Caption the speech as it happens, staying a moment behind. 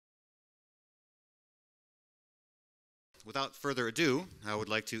without further ado, I would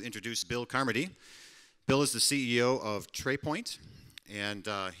like to introduce Bill Carmody. Bill is the CEO of TrayPoint, and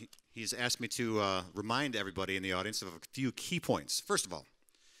he's asked me to remind everybody in the audience of a few key points. First of all,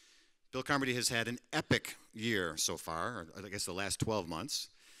 Bill Carmody has had an epic year so far, or I guess the last 12 months,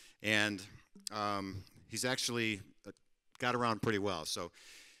 and he's actually got around pretty well. So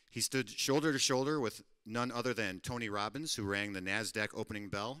he stood shoulder to shoulder with none other than Tony Robbins, who rang the NASDAQ opening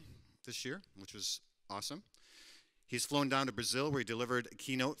bell this year, which was awesome. He's flown down to Brazil, where he delivered a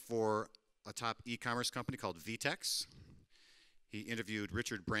keynote for a top e-commerce company called Vtex. He interviewed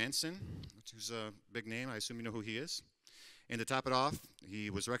Richard Branson, who's a big name. I assume you know who he is. And to top it off, he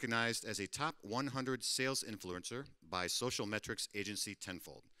was recognized as a top 100 sales influencer by social metrics agency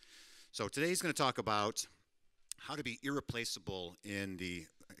Tenfold. So today he's going to talk about how to be irreplaceable in the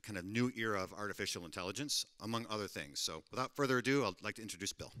kind of new era of artificial intelligence, among other things. So without further ado, I'd like to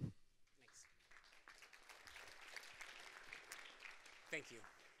introduce Bill. Thanks. Thank you.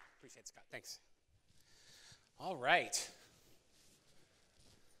 Appreciate it, Scott. Thanks. All right.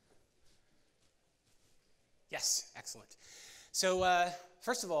 Yes, excellent. So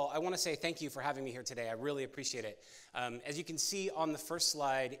first of all, I want to say thank you for having me here today. I really appreciate it. As you can see on the first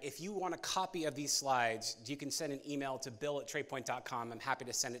slide, if you want a copy of these slides, you can send an email to bill@traypoint.com. I'm happy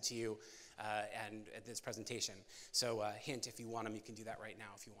to send it to you and at this presentation. So hint, if you want them, you can do that right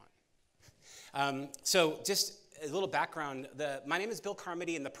now if you want. So just a little background. My name is Bill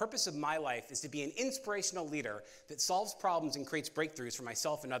Carmody, and the purpose of my life is to be an inspirational leader that solves problems and creates breakthroughs for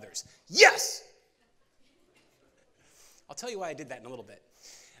myself and others. Yes! I'll tell you why I did that in a little bit.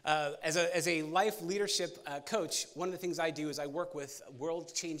 As a life leadership coach, one of the things I do is I work with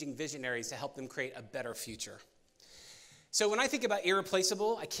world-changing visionaries to help them create a better future. So when I think about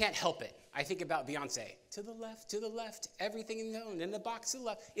irreplaceable, I can't help it. I think about Beyonce. To the left, everything known in the box to the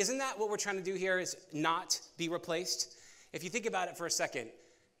left. Isn't that what we're trying to do here, is not be replaced? If you think about it for a second,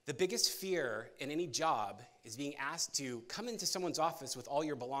 the biggest fear in any job is being asked to come into someone's office with all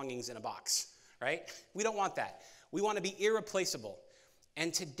your belongings in a box, right? We don't want that. We want to be irreplaceable.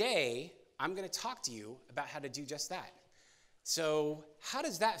 And today, I'm going to talk to you about how to do just that. So how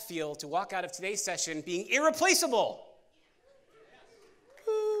does that feel to walk out of today's session being irreplaceable?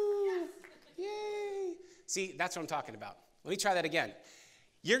 Woo, yay. See, that's what I'm talking about. Let me try that again.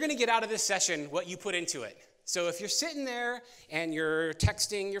 You're going to get out of this session what you put into it. So if you're sitting there and you're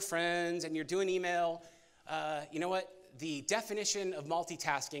texting your friends and you're doing email, you know what? The definition of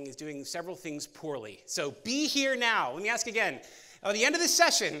multitasking is doing several things poorly. So be here now. Let me ask again. At the end of this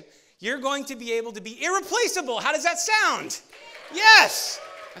session, you're going to be able to be irreplaceable. How does that sound? Yes!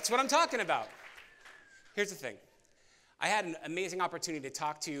 That's what I'm talking about. Here's the thing. I had an amazing opportunity to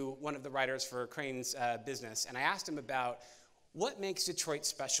talk to one of the writers for Crane's business, and I asked him about what makes Detroit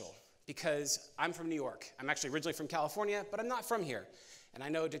special, because I'm from New York. I'm actually originally from California, but I'm not from here. And I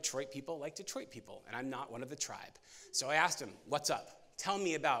know Detroit people like Detroit people, and I'm not one of the tribe. So I asked him, what's up? Tell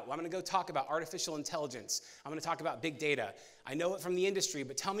me about, well, I'm going to go talk about artificial intelligence. I'm going to talk about big data. I know it from the industry,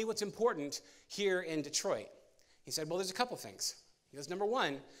 but tell me what's important here in Detroit. He said, well, there's a couple things. He goes, number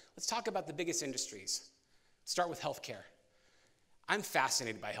one, let's talk about the biggest industries. Start with healthcare. I'm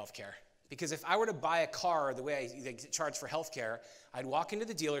fascinated by healthcare, because if I were to buy a car the way they charge for healthcare, I'd walk into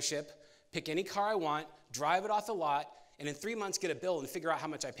the dealership, pick any car I want, drive it off the lot, and in 3 months get a bill and figure out how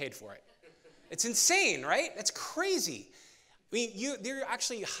much I paid for it. It's insane, right? That's crazy. I mean, they're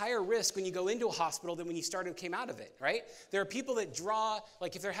actually higher risk when you go into a hospital than when you came out of it, right? There are people that draw,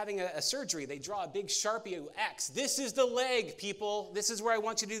 like if they're having a surgery, they draw a big Sharpie X. This is the leg, people. This is where I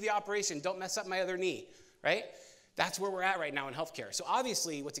want you to do the operation. Don't mess up my other knee, right? That's where we're at right now in healthcare. So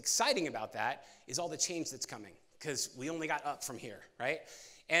obviously what's exciting about that is all the change that's coming, because we only got up from here, right?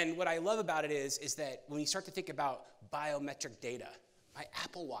 And what I love about it is that when you start to think about biometric data, my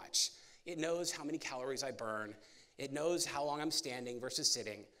Apple Watch, it knows how many calories I burn. It knows how long I'm standing versus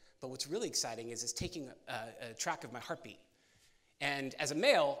sitting. But what's really exciting is it's taking a track of my heartbeat. And as a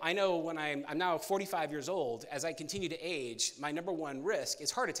male, I know when I'm now 45 years old, as I continue to age, my number one risk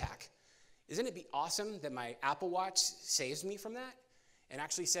is heart attack. Isn't it awesome that my Apple Watch saves me from that? And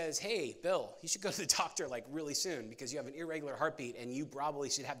actually says, hey, Bill, you should go to the doctor like really soon because you have an irregular heartbeat and you probably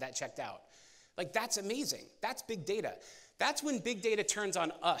should have that checked out. Like, that's amazing. That's big data. That's when big data turns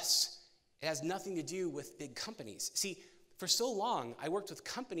on us. It has nothing to do with big companies. See, for so long, I worked with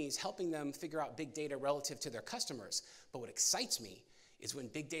companies helping them figure out big data relative to their customers. But what excites me is when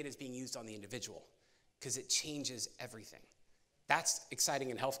big data is being used on the individual, because it changes everything. That's exciting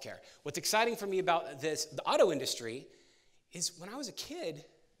in healthcare. What's exciting for me about the auto industry is when I was a kid,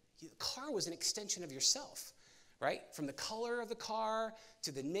 the car was an extension of yourself, right? From the color of the car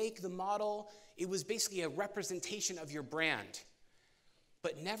to the make, the model, it was basically a representation of your brand.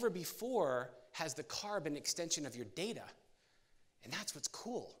 But never before has the car been an extension of your data. And that's what's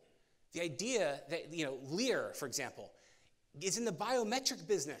cool. The idea that, Lear, for example, is in the biometric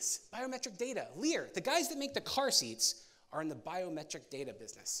business, biometric data. Lear, the guys that make the car seats are in the biometric data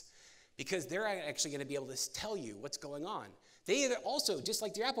business because they're actually going to be able to tell you what's going on. They also, just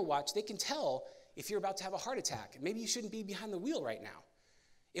like the Apple Watch, they can tell if you're about to have a heart attack. Maybe you shouldn't be behind the wheel right now.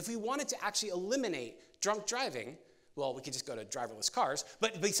 If we wanted to actually eliminate drunk driving, well, we could just go to driverless cars.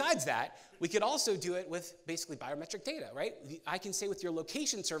 But besides that, we could also do it with basically biometric data, right? I can say with your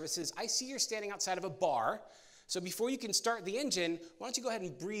location services, I see you're standing outside of a bar. So before you can start the engine, why don't you go ahead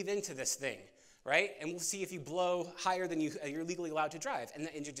and breathe into this thing, right? And we'll see if you blow higher than you're legally allowed to drive, and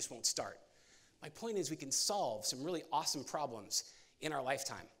the engine just won't start. My point is we can solve some really awesome problems in our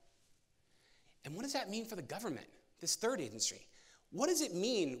lifetime. And what does that mean for the government, this third industry? What does it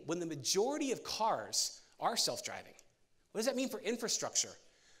mean when the majority of cars are self-driving? What does that mean for infrastructure?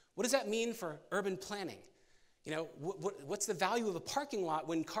 What does that mean for urban planning? What's the value of a parking lot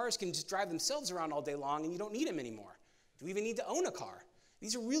when cars can just drive themselves around all day long and you don't need them anymore? Do we even need to own a car?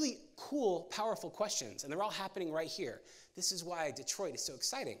 These are really cool, powerful questions, and they're all happening right here. This is why Detroit is so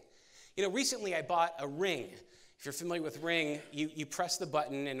exciting. Recently I bought a Ring. If you're familiar with Ring, you press the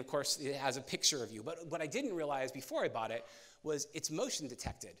button, and of course it has a picture of you. But what I didn't realize before I bought it was it's motion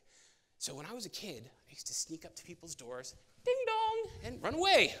detected. So when I was a kid, I used to sneak up to people's doors, ding dong, and run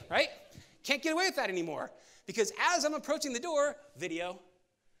away, right? Can't get away with that anymore. Because as I'm approaching the door, video,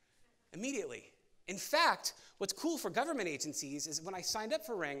 immediately. In fact, what's cool for government agencies is when I signed up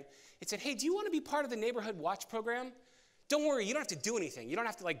for Ring, it said, hey, do you want to be part of the neighborhood watch program? Don't worry, you don't have to do anything. You don't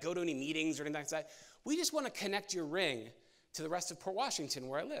have to go to any meetings or anything like that. We just want to connect your Ring to the rest of Port Washington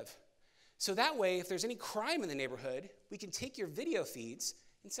where I live. So that way, if there's any crime in the neighborhood, we can take your video feeds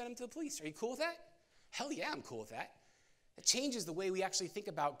and send them to the police. Are you cool with that? Hell yeah, I'm cool with that. It changes the way we actually think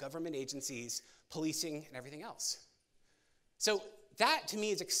about government agencies, policing, and everything else. So that, to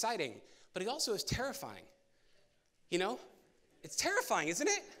me, is exciting, but it also is terrifying. It's terrifying, isn't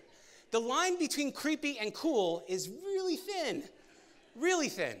it? The line between creepy and cool is really thin, really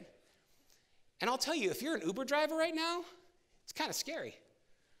thin. And I'll tell you, if you're an Uber driver right now, it's kind of scary.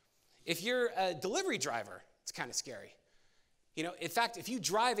 If you're a delivery driver, it's kind of scary. In fact, if you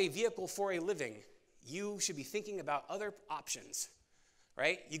drive a vehicle for a living, you should be thinking about other options,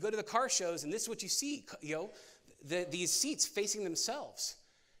 right? You go to the car shows, and this is what you see, these seats facing themselves.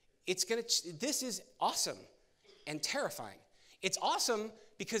 This is awesome and terrifying. It's awesome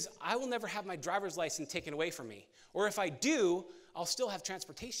because I will never have my driver's license taken away from me. Or if I do, I'll still have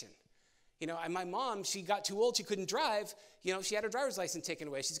transportation. My mom, she got too old, she couldn't drive. She had her driver's license taken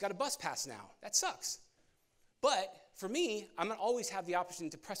away. She's got a bus pass now. That sucks. But for me, I'm going to always have the option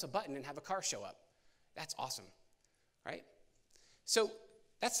to press a button and have a car show up. That's awesome, right? So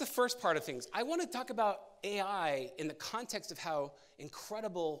that's the first part of things. I want to talk about AI in the context of how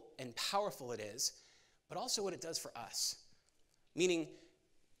incredible and powerful it is, but also what it does for us. Meaning,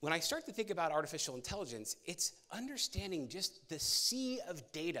 when I start to think about artificial intelligence, it's understanding just the sea of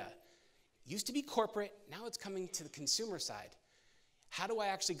data. It used to be corporate, now it's coming to the consumer side. How do I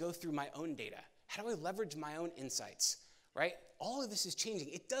actually go through my own data? How do I leverage my own insights, right? All of this is changing.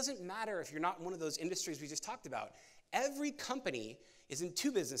 It doesn't matter if you're not in one of those industries we just talked about. Every company is in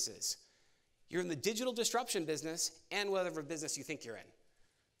two businesses. You're in the digital disruption business and whatever business you think you're in,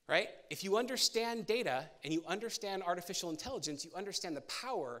 right? If you understand data and you understand artificial intelligence, you understand the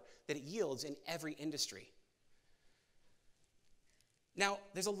power that it yields in every industry. Now,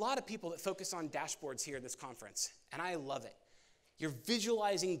 there's a lot of people that focus on dashboards here at this conference, and I love it. You're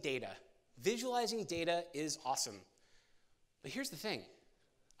visualizing data. Visualizing data is awesome. But here's the thing.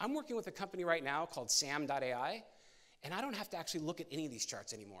 I'm working with a company right now called Sam.ai, and I don't have to actually look at any of these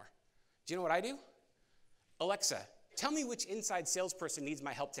charts anymore. Do you know what I do? Alexa, tell me which inside salesperson needs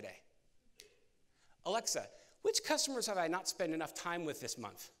my help today. Alexa, which customers have I not spent enough time with this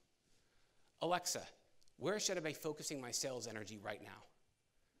month? Alexa, where should I be focusing my sales energy right now?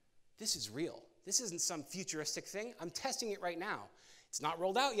 This is real. This isn't some futuristic thing. I'm testing it right now. It's not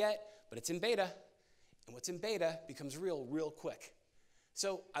rolled out yet, but it's in beta. And what's in beta becomes real quick.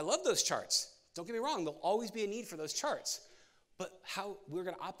 So I love those charts. Don't get me wrong, there'll always be a need for those charts. But how we're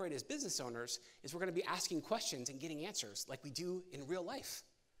going to operate as business owners is we're going to be asking questions and getting answers like we do in real life.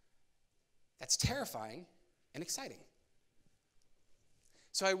 That's terrifying and exciting.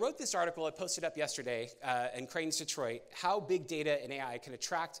 So I wrote this article, I posted up yesterday in Crane's Detroit, How Big Data and AI Can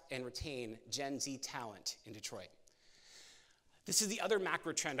Attract and Retain Gen Z Talent in Detroit. This is the other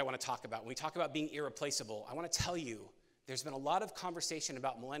macro trend I want to talk about. When we talk about being irreplaceable, I want to tell you there's been a lot of conversation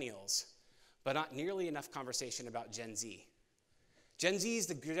about millennials, but not nearly enough conversation about Gen Z. Gen Z is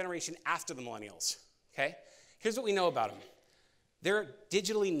the generation after the millennials, okay? Here's what we know about them. They're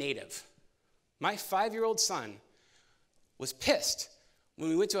digitally native. My 5-year-old son was pissed when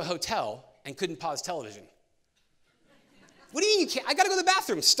we went to a hotel and couldn't pause television. What do you mean you can't? I got to go to the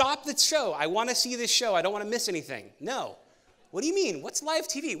bathroom. Stop the show. I want to see this show. I don't want to miss anything. No. What do you mean? What's live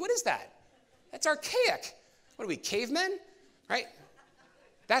TV? What is that? That's archaic. What are we, cavemen? Right?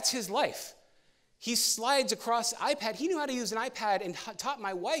 That's his life. He slides across the iPad. He knew how to use an iPad and taught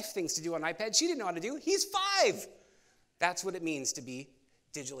my wife things to do on iPad she didn't know how to do. He's 5. That's what it means to be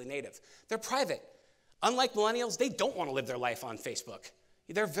digitally native. They're private. Unlike millennials, they don't want to live their life on Facebook.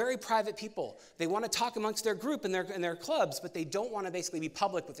 They're very private people. They want to talk amongst their group and their clubs, but they don't want to basically be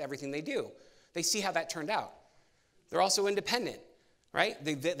public with everything they do. They see how that turned out. They're also independent, right?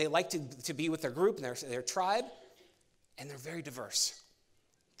 They like to be with their group and their tribe, and they're very diverse.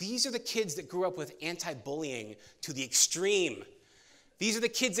 These are the kids that grew up with anti-bullying to the extreme. These are the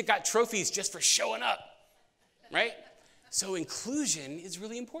kids that got trophies just for showing up, right? So inclusion is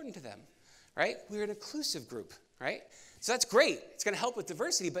really important to them, right? We're an inclusive group, right? So that's great. It's going to help with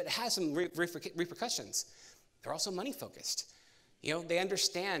diversity, but it has some repercussions. They're also money focused. You know, they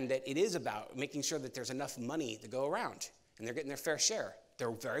understand that it is about making sure that there's enough money to go around, and they're getting their fair share.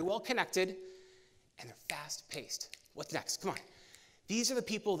 They're very well connected, and they're fast paced. What's next? Come on. These are the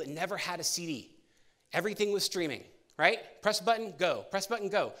people that never had a CD. Everything was streaming, right? Press button, go. Press button,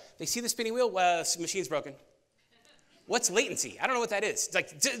 go. They see the spinning wheel, well, the machine's broken. What's latency? I don't know what that is. It's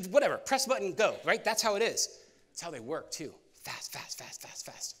like, whatever, press button, go, right? That's how it is. That's how they work too. Fast, fast, fast, fast,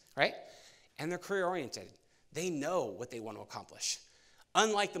 fast, right? And they're career oriented. They know what they want to accomplish.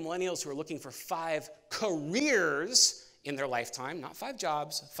 Unlike the millennials who are looking for 5 careers in their lifetime, not 5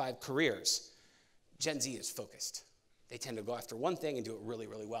 jobs, 5 careers, Gen Z is focused. They tend to go after one thing and do it really,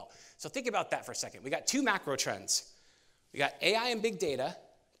 really well. So think about that for a second. We got 2 macro trends. We got AI and big data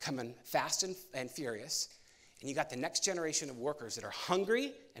coming fast and furious, and you got the next generation of workers that are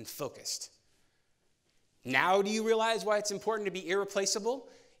hungry and focused. Now do you realize why it's important to be irreplaceable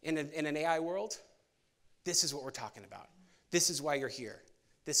in an AI world? This is what we're talking about. This is why you're here.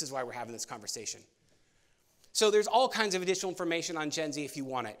 This is why we're having this conversation. So there's all kinds of additional information on Gen Z if you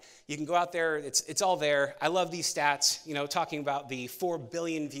want it. You can go out there. It's all there. I love these stats, you know, talking about the 4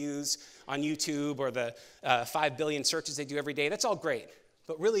 billion views on YouTube or the 5 billion searches they do every day. That's all great.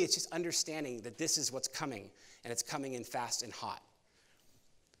 But really, it's just understanding that this is what's coming, and it's coming in fast and hot.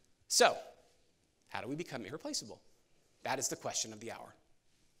 So how do we become irreplaceable? That is the question of the hour.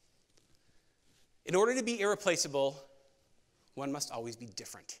 In order to be irreplaceable, one must always be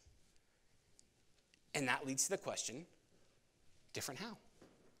different. And that leads to the question, different how?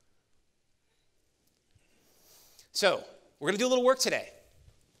 So, we're going to do a little work today.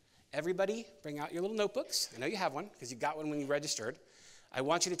 Everybody, bring out your little notebooks. I know you have one because you got one when you registered. I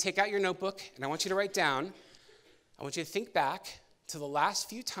want you to take out your notebook and I want you to write down. I want you to think back to the last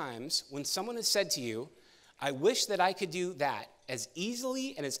few times when someone has said to you, I wish that I could do that as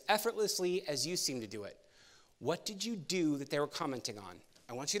easily and as effortlessly as you seem to do it. What did you do that they were commenting on?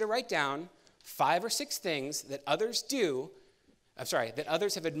 I want you to write down 5 or 6 things that others that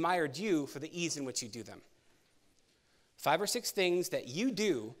others have admired you for the ease in which you do them. 5 or 6 things that you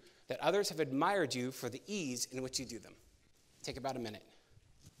do that others have admired you for the ease in which you do them. Take about a minute.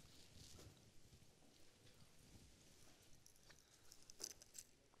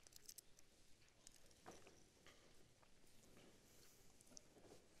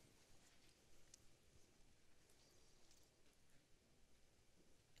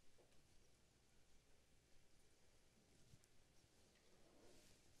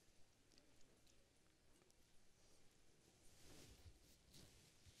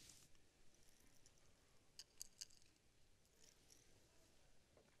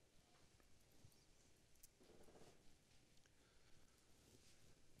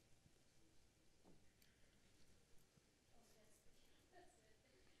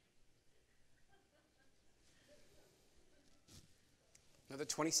 Another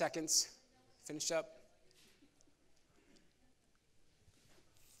 20 seconds. Finish up.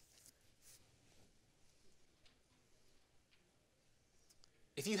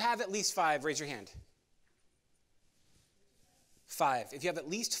 If you have at least 5, raise your hand. 5. If you have at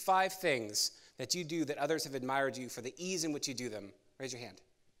least 5 things that you do that others have admired you for the ease in which you do them, raise your hand.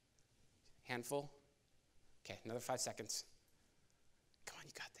 Handful? Okay, another 5 seconds. Come on,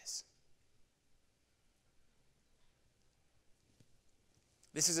 you got this.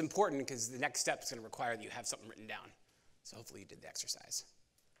 This is important because the next step is going to require that you have something written down. So hopefully you did the exercise.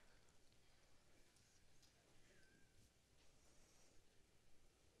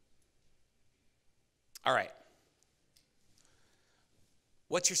 All right.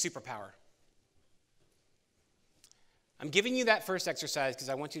 What's your superpower? I'm giving you that first exercise because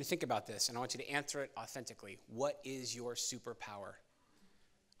I want you to think about this and I want you to answer it authentically. What is your superpower?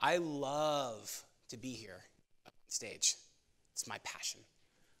 I love to be here on stage. It's my passion.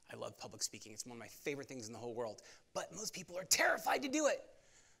 I love public speaking. It's one of my favorite things in the whole world. But most people are terrified to do it.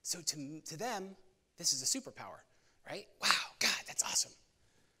 So to them, this is a superpower, right? Wow, God, that's awesome.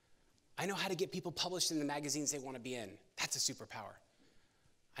 I know how to get people published in the magazines they want to be in. That's a superpower.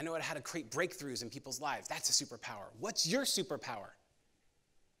 I know how to create breakthroughs in people's lives. That's a superpower. What's your superpower?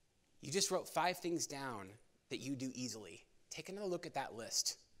 You just wrote 5 things down that you do easily. Take another look at that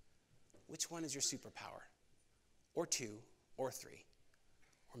list. Which one is your superpower? Or 2, or 3,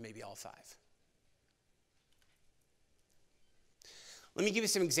 or maybe all 5. Let me give you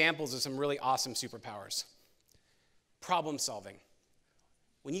some examples of some really awesome superpowers. Problem solving.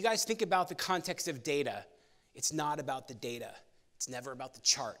 When you guys think about the context of data, it's not about the data. It's never about the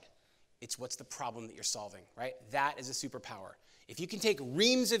chart. It's what's the problem that you're solving, right? That is a superpower. If you can take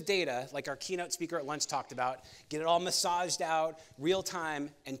reams of data, like our keynote speaker at lunch talked about, get it all massaged out, real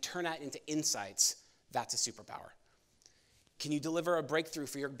time, and turn that into insights, that's a superpower. Can you deliver a breakthrough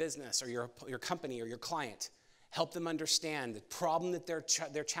for your business or your company or your client? Help them understand the problem that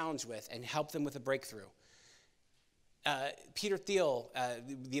they're challenged with and help them with a breakthrough. Peter Thiel,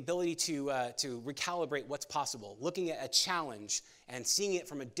 the ability to recalibrate what's possible, looking at a challenge and seeing it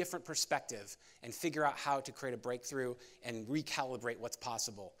from a different perspective and figure out how to create a breakthrough and recalibrate what's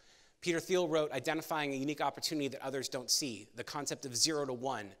possible. Peter Thiel wrote, identifying a unique opportunity that others don't see, the concept of 0 to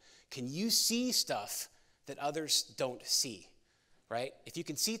 1. Can you see stuff that others don't see, right? If you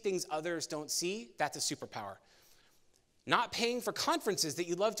can see things others don't see, that's a superpower. Not paying for conferences that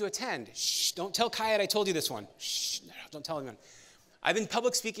you love to attend. Shh, don't tell Kayat I told you this one. Shh, no, don't tell anyone. I've been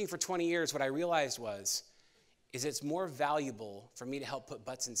public speaking for 20 years. What I realized is it's more valuable for me to help put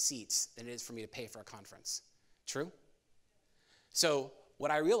butts in seats than it is for me to pay for a conference. True? So what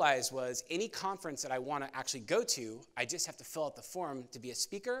I realized was any conference that I want to actually go to, I just have to fill out the form to be a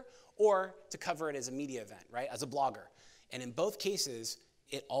speaker or to cover it as a media event, right, as a blogger. And in both cases,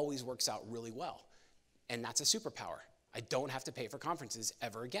 it always works out really well. And that's a superpower. I don't have to pay for conferences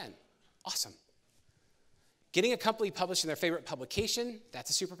ever again. Awesome. Getting a company published in their favorite publication,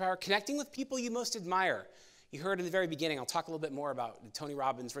 that's a superpower. Connecting with people you most admire. You heard in the very beginning, I'll talk a little bit more about Tony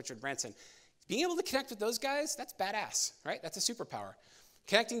Robbins, Richard Branson. Being able to connect with those guys, that's badass, right? That's a superpower.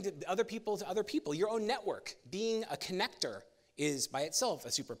 Connecting to other people, your own network. Being a connector is by itself a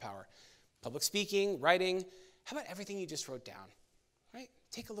superpower. Public speaking, writing, how about everything you just wrote down, right?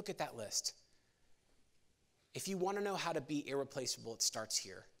 Take a look at that list. If you want to know how to be irreplaceable, it starts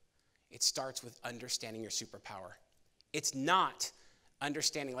here. It starts with understanding your superpower. It's not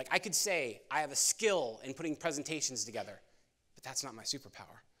understanding, like I could say, I have a skill in putting presentations together, but that's not my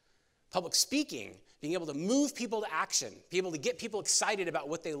superpower. Public speaking, being able to move people to action, be able to get people excited about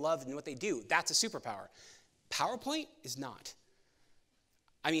what they love and what they do, that's a superpower. PowerPoint is not.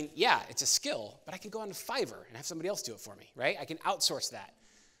 I mean, yeah, it's a skill, but I can go on to Fiverr and have somebody else do it for me, right? I can outsource that.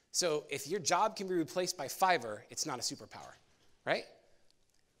 So if your job can be replaced by Fiverr, it's not a superpower, right?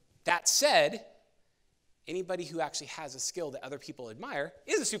 That said, anybody who actually has a skill that other people admire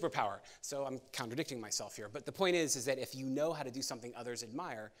is a superpower. So I'm contradicting myself here. But the point is that if you know how to do something others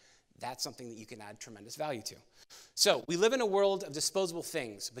admire, that's something that you can add tremendous value to. So we live in a world of disposable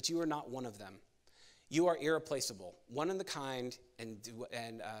things, but you are not one of them. You are irreplaceable, one in the kind, and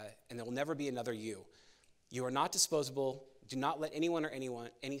there will never be another you. You are not disposable. Do not let anyone or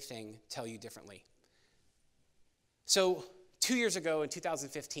anything tell you differently. So 2 years ago in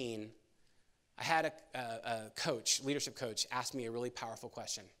 2015, I had a coach, leadership coach, ask me a really powerful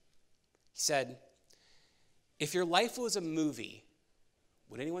question. He said, if your life was a movie,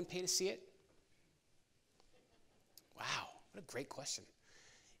 would anyone pay to see it? Wow, what a great question.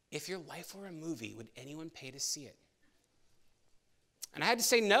 If your life were a movie, would anyone pay to see it? And I had to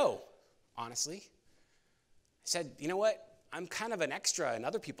say no, honestly. I said, you know what? I'm kind of an extra in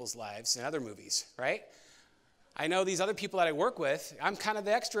other people's lives and other movies, right? I know these other people that I work with, I'm kind of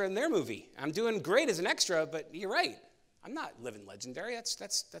the extra in their movie. I'm doing great as an extra, but you're right. I'm not living legendary.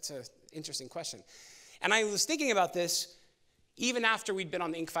 That's an interesting question. And I was thinking about this even after we'd been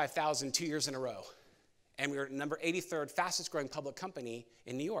on the Inc. 5000 2 years in a row. And we were number 83rd fastest growing public company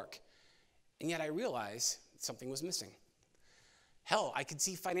in New York. And yet I realized something was missing. Hell, I could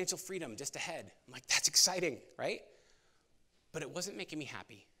see financial freedom just ahead. I'm like, that's exciting, right? But it wasn't making me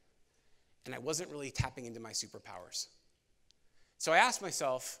happy. And I wasn't really tapping into my superpowers. So I asked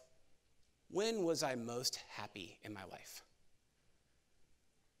myself, when was I most happy in my life?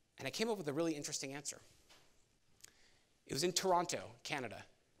 And I came up with a really interesting answer. It was in Toronto, Canada.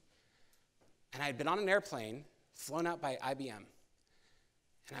 And I had been on an airplane flown out by IBM.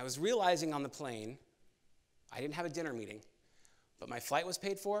 And I was realizing on the plane, I didn't have a dinner meeting, but my flight was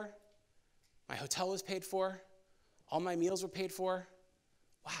paid for, my hotel was paid for, all my meals were paid for.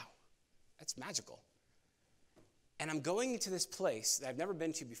 Wow, that's magical. And I'm going into this place that I've never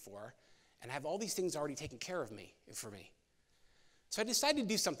been to before, and I have all these things already taken care of for me. So I decided to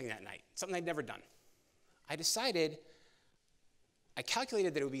do something that night, something I'd never done. I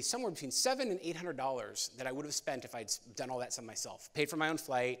calculated that it would be somewhere between $700 and $800 that I would have spent if I'd done all that stuff myself. Paid for my own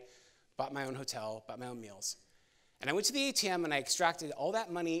flight, bought my own hotel, bought my own meals. And I went to the ATM and I extracted all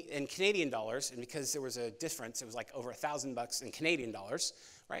that money in Canadian dollars, and because there was a difference, it was like over $1,000 in Canadian dollars,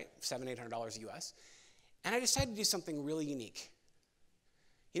 right? $700, $800 US. And I decided to do something really unique.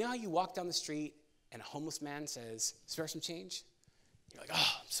 You know how you walk down the street and a homeless man says, "Spare some change?" You're like,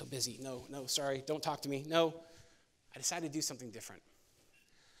 "Oh, I'm so busy. No, sorry, don't talk to me." No. I decided to do something different.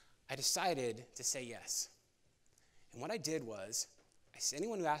 I decided to say yes. And what I did was,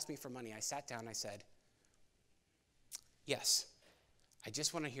 anyone who asked me for money, I sat down and I said, "Yes, I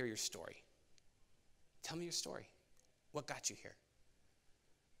just want to hear your story. Tell me your story. What got you here?"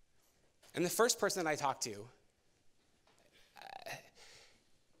 And the first person that I talked to,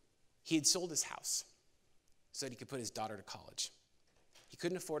 he had sold his house so that he could put his daughter to college. He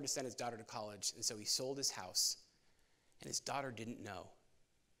couldn't afford to send his daughter to college, and so he sold his house, and his daughter didn't know.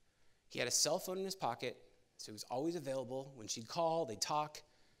 He had a cell phone in his pocket, so he was always available. When she'd call, they'd talk.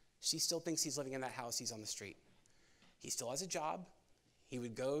 She still thinks he's living in that house. He's on the street. He still has a job. He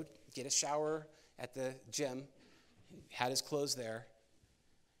would go get a shower at the gym, had his clothes there,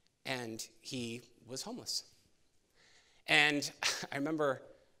 and he was homeless. And I remember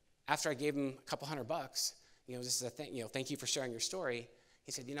after I gave him a couple $100, this is thank you for sharing your story.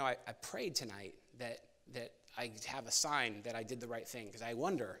 He said, I prayed tonight that I have a sign that I did the right thing, because I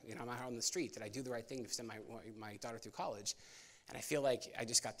wonder, I'm out on the street, did I do the right thing to send my daughter through college? And I feel like I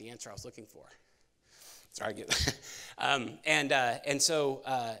just got the answer I was looking for. Sorry. So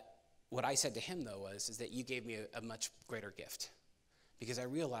what I said to him, though, is that you gave me a much greater gift, because I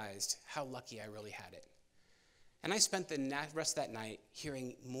realized how lucky I really had it. And I spent the rest of that night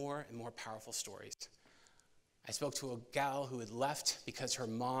hearing more and more powerful stories. I spoke to a gal who had left because her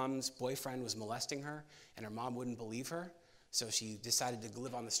mom's boyfriend was molesting her, and her mom wouldn't believe her, so she decided to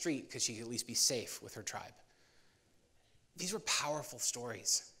live on the street because she could at least be safe with her tribe. These were powerful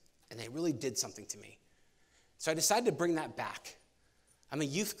stories, and they really did something to me. So I decided to bring that back. I'm a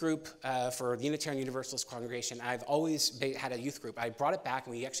youth group for the Unitarian Universalist congregation. I've always had a youth group. I brought it back,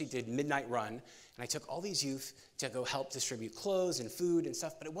 and we actually did Midnight Run, and I took all these youth to go help distribute clothes and food and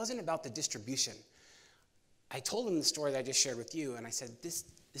stuff, but it wasn't about the distribution. I told them the story that I just shared with you, and I said, this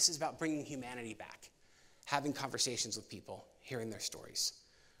is about bringing humanity back, having conversations with people, hearing their stories,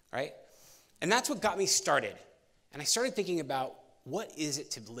 right? And that's what got me started. And I started thinking about, what is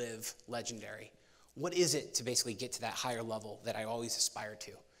it to live legendary? What is it to basically get to that higher level that I always aspired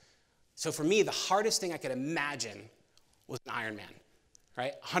to? So for me, the hardest thing I could imagine was an Ironman,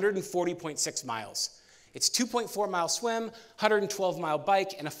 right? 140.6 miles. It's 2.4-mile swim, 112-mile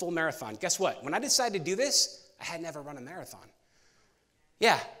bike, and a full marathon. Guess what? When I decided to do this, I had never run a marathon.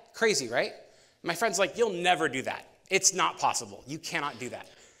 Yeah, crazy, right? My friend's like, "You'll never do that. It's not possible. You cannot do that."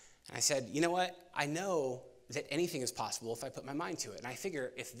 And I said, "You know what? I know that anything is possible if I put my mind to it. And I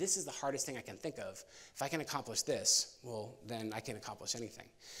figure if this is the hardest thing I can think of, if I can accomplish this, well, then I can accomplish anything."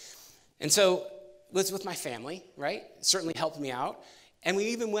 And so it was with my family, right? It certainly helped me out. And we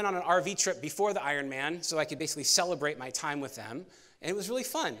even went on an RV trip before the Ironman so I could basically celebrate my time with them. And it was really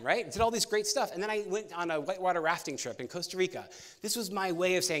fun, right? Did all this great stuff. And then I went on a whitewater rafting trip in Costa Rica. This was my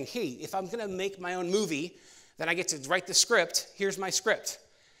way of saying, hey, if I'm going to make my own movie, then I get to write the script. Here's my script.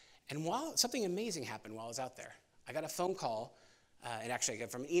 And something amazing happened while I was out there. I got a phone call, and actually I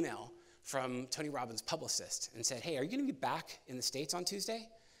got from an email from Tony Robbins' publicist, and said, "Hey, are you going to be back in the States on Tuesday?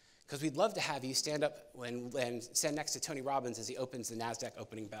 Because we'd love to have you stand up and stand next to Tony Robbins as he opens the NASDAQ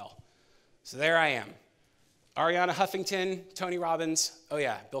opening bell." So there I am. Ariana Huffington, Tony Robbins, oh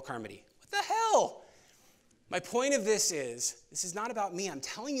yeah, Bill Carmody. What the hell? My point of this is not about me. I'm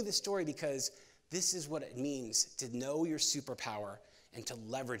telling you this story because this is what it means to know your superpower and to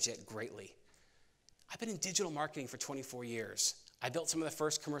leverage it greatly. I've been in digital marketing for 24 years. I built some of the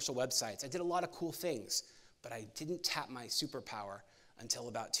first commercial websites. I did a lot of cool things, but I didn't tap my superpower until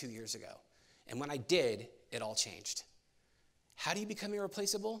about 2 years ago. And when I did, it all changed. How do you become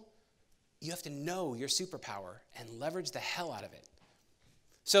irreplaceable? you have to know your superpower and leverage the hell out of it.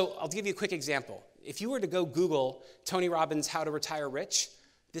 So I'll give you a quick example. If you were to go Google Tony Robbins, How to Retire Rich,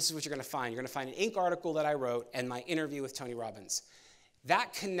 this is what you're going to find. You're going to find an Inc. article that I wrote and my interview with Tony Robbins.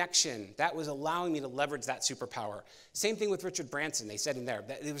 That connection, that was allowing me to leverage that superpower. Same thing with Richard Branson. They said in there,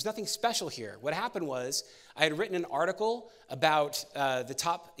 there was nothing special here. What happened was I had written an article about the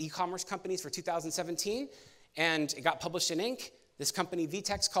top e-commerce companies for 2017, and it got published in Inc. This company,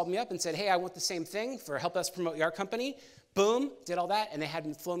 VTEX, called me up and said, hey, I want the same thing for help us promote your company. Boom, did all that, and they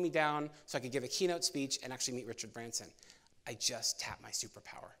had flown me down so I could give a keynote speech and actually meet Richard Branson. I just tapped my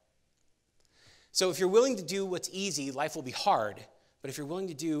superpower. So if you're willing to do what's easy, life will be hard. But if you're willing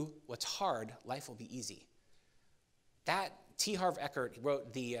to do what's hard, life will be easy. That T. Harv Eker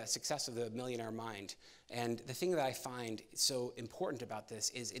wrote The Success of the Millionaire Mind. And the thing that I find so important about this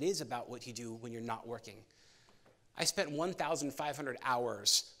is it is about what you do when you're not working. I spent 1,500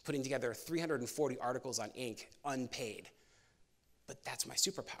 hours putting together 340 articles on Inc. unpaid. But that's my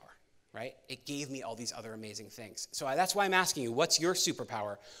superpower, right? It gave me all these other amazing things. So that's why I'm asking you, what's your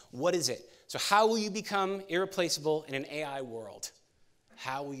superpower? What is it? So how will you become irreplaceable in an AI world?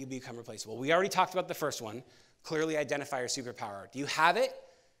 How will you become replaceable? We already talked about the first one. Clearly identify your superpower. Do you have it?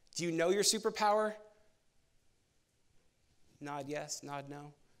 Do you know your superpower? Nod yes, nod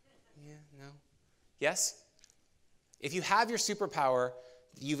no. Yeah, no. Yes? If you have your superpower,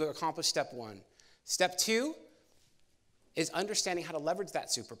 you've accomplished step one. Step two is understanding how to leverage that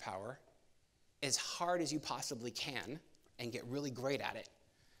superpower as hard as you possibly can and get really great at it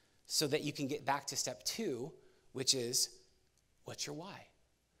so that you can get back to step two, which is, what's your why?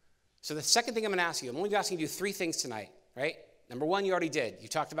 So the second thing I'm going to ask you, I'm only asking you to do three things tonight, right? Number one, you already did. You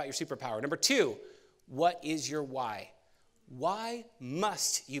talked about your superpower. Number two, what is your why? Why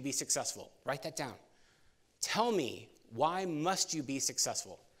must you be successful? Write that down. Tell me, why must you be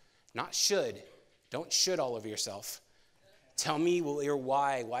successful? Not should. Don't should all over yourself. Tell me your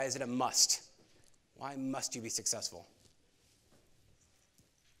why. Why is it a must? Why must you be successful?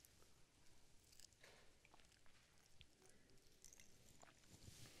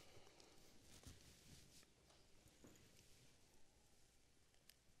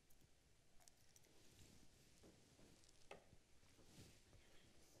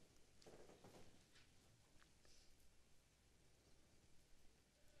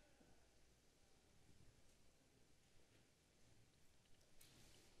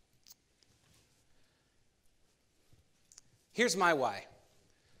 Here's my why.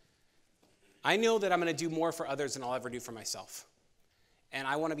 I know that I'm going to do more for others than I'll ever do for myself. And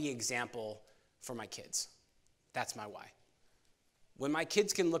I want to be an example for my kids. That's my why. When my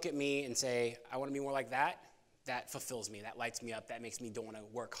kids can look at me and say, I want to be more like that, that fulfills me. That lights me up. That makes me want to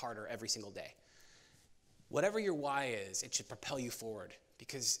work harder every single day. Whatever your why is, it should propel you forward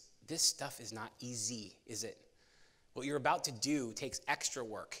because this stuff is not easy, is it? What you're about to do takes extra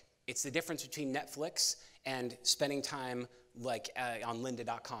work. It's the difference between Netflix and spending time like on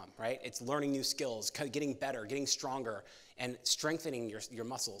lynda.com, right? It's learning new skills, getting better, getting stronger, and strengthening your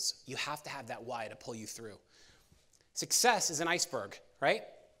muscles. You have to have that why to pull you through. Success is an iceberg, right?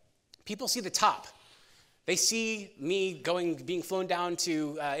 People see the top. They see me being flown down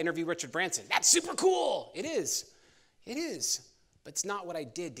to interview Richard Branson. That's super cool. It is. It is. But it's not what I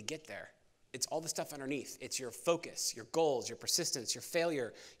did to get there. It's all the stuff underneath. It's your focus, your goals, your persistence, your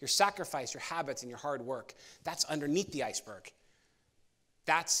failure, your sacrifice, your habits, and your hard work. That's underneath the iceberg.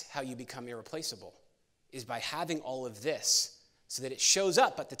 That's how you become irreplaceable, is by having all of this so that it shows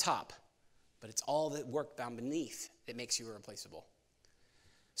up at the top, but it's all the work down beneath that makes you irreplaceable.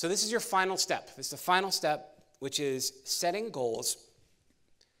 So this is your final step. This is the final step, which is setting goals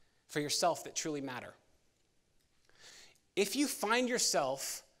for yourself that truly matter. If you find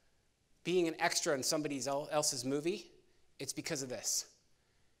yourself being an extra in somebody else's movie, it's because of this.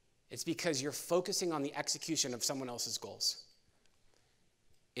 It's because you're focusing on the execution of someone else's goals.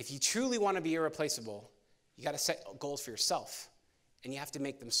 If you truly want to be irreplaceable, you got to set goals for yourself, and you have to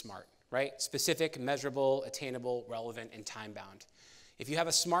make them smart, right? Specific, measurable, attainable, relevant, and time-bound. If you have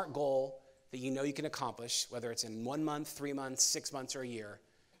a SMART goal that you know you can accomplish, whether it's in 1 month, 3 months, 6 months, or a year,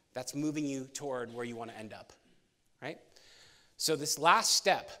 that's moving you toward where you want to end up, right? So this last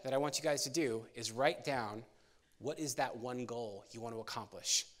step that I want you guys to do is write down what is that one goal you want to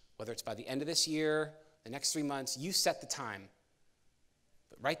accomplish. Whether it's by the end of this year, the next 3 months, you set the time.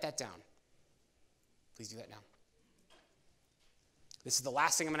 But write that down. Please do that now. This is the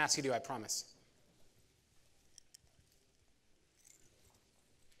last thing I'm going to ask you to do, I promise.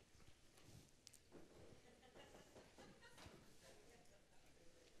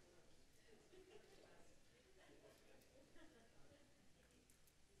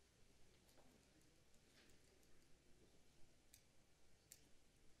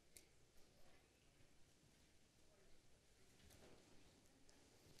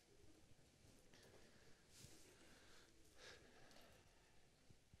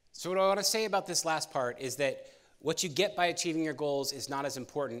 So what I want to say about this last part is that what you get by achieving your goals is not as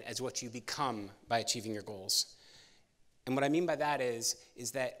important as what you become by achieving your goals. And what I mean by that is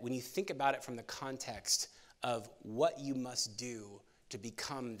that when you think about it from the context of what you must do to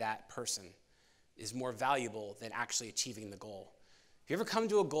become that person is more valuable than actually achieving the goal. If you ever come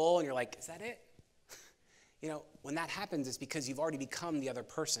to a goal and you're like, is that it? You know, when that happens, it's because you've already become the other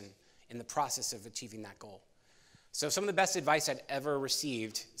person in the process of achieving that goal. So some of the best advice I'd ever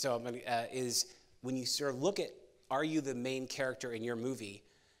received is when you sort of look at, are you the main character in your movie?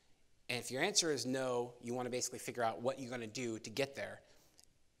 And if your answer is no, you want to basically figure out what you're going to do to get there.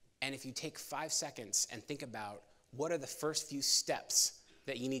 And if you take 5 seconds and think about what are the first few steps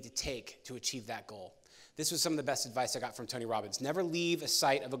that you need to take to achieve that goal. This was some of the best advice I got from Tony Robbins. Never leave a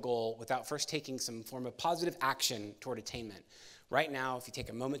sight of a goal without first taking some form of positive action toward attainment. Right now, if you take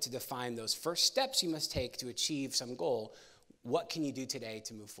a moment to define those first steps you must take to achieve some goal, what can you do today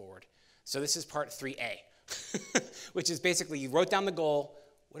to move forward? So this is part 3A, which is basically you wrote down the goal.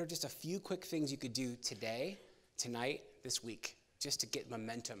 What are just a few quick things you could do today, tonight, this week, just to get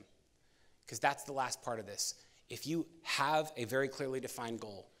momentum? Because that's the last part of this. If you have a very clearly defined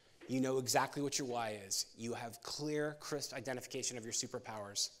goal, you know exactly what your why is, you have clear, crisp identification of your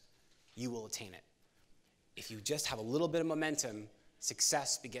superpowers, you will attain it. If you just have a little bit of momentum,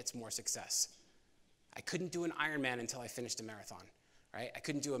 success begets more success. I couldn't do an Ironman until I finished a marathon, right? I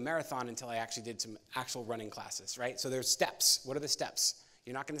couldn't do a marathon until I actually did some actual running classes, right? So there's steps. What are the steps?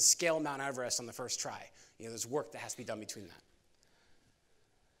 You're not going to scale Mount Everest on the first try. You know, there's work that has to be done between that.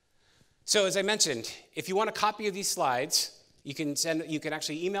 So as I mentioned, if you want a copy of these slides, you can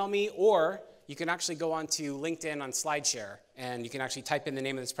actually email me, or you can actually go onto LinkedIn on SlideShare, and you can actually type in the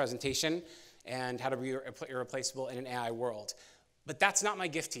name of this presentation and how to be irreplaceable in an AI world. But that's not my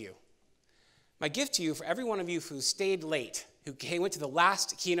gift to you. My gift to you, for every one of you who stayed late, who went to the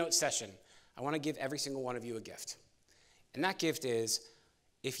last keynote session, I want to give every single one of you a gift. And that gift is,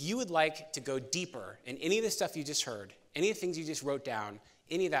 if you would like to go deeper in any of the stuff you just heard, any of the things you just wrote down,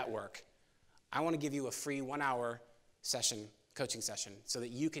 any of that work, I want to give you a free 1-hour session, coaching session, so that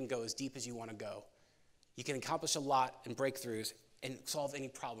you can go as deep as you want to go. You can accomplish a lot in breakthroughs and solve any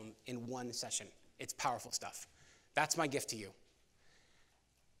problem in one session. It's powerful stuff. That's my gift to you.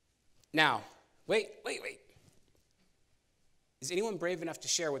 Now, wait. Is anyone brave enough to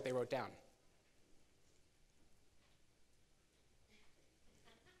share what they wrote down?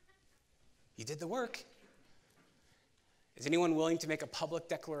 You did the work. Is anyone willing to make a public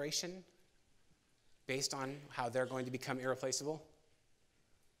declaration based on how they're going to become irreplaceable?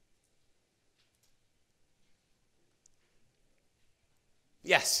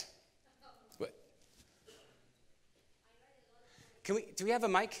 Yes. What? Do we have a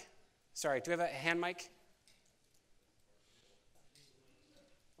mic? Sorry, do we have a hand mic?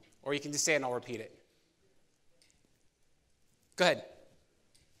 Or you can just say it and I'll repeat it. Go ahead.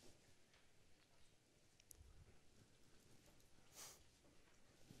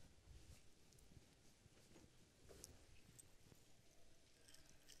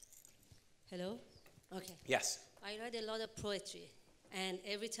 Hello? Okay. Yes. I write a lot of poetry, and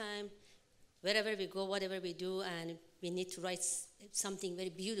every time, wherever we go, whatever we do, and we need to write something very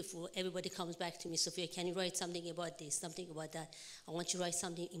beautiful, everybody comes back to me, Sophia, can you write something about this, something about that? I want you to write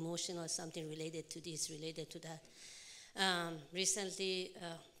something emotional, something related to this, related to that. Recently,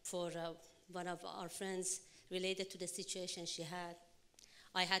 for one of our friends, related to the situation she had,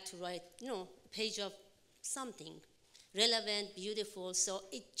 I had to write, a page of something relevant, beautiful. So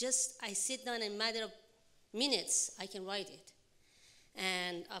I sit down in a matter of minutes, I can write it.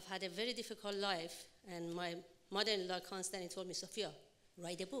 And I've had a very difficult life, and my mother-in-law constantly told me, Sophia,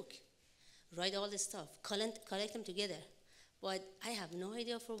 write a book, write all this stuff, collect them together. But I have no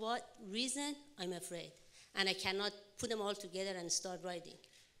idea for what reason. I'm afraid. And I cannot put them all together and start writing.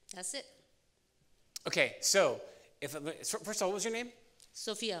 That's it. Okay, so, first of all, what was your name?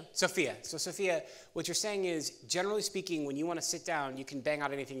 Sophia. Sophia. So Sophia, what you're saying is, generally speaking, when you want to sit down, you can bang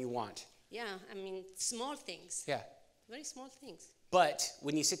out anything you want. Yeah, small things. Yeah. Very small things. But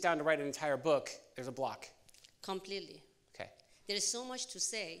when you sit down to write an entire book, there's a block. Completely. Okay. There is so much to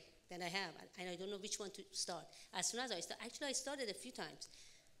say that I have, and I don't know which one to start. As soon as I started a few times.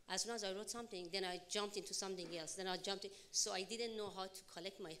 As soon as I wrote something, then I jumped into something else. Then I jumped in. So I didn't know how to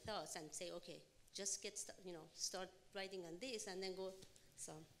collect my thoughts and say, okay, just start writing on this and then go.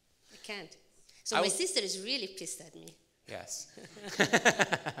 So I can't. So my sister is really pissed at me. Yes.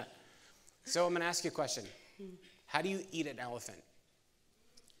 So I'm going to ask you a question. How do you eat an elephant?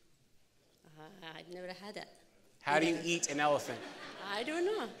 I've never had that. How do you eat an elephant? I don't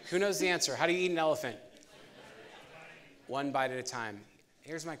know. Who knows the answer? How do you eat an elephant? One bite at a time.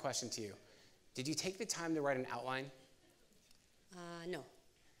 here's my question to you. Did you take the time to write an outline? No.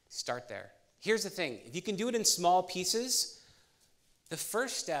 Start there. Here's the thing. If you can do it in small pieces, the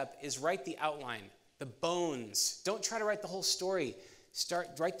first step is write the outline, the bones. Don't try to write the whole story.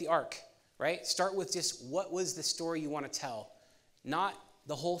 Write the arc, right? Start with just what was the story you want to tell. Not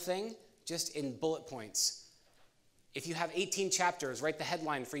the whole thing, just in bullet points. If you have 18 chapters, write the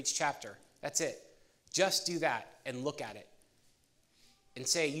headline for each chapter. That's it. Just do that and look at it. And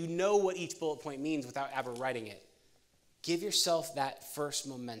say, you know what each bullet point means without ever writing it. Give yourself that first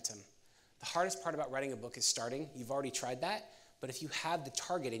momentum. The hardest part about writing a book is starting. You've already tried that. But if you have the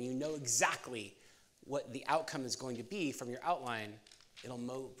target and you know exactly what the outcome is going to be from your outline, it'll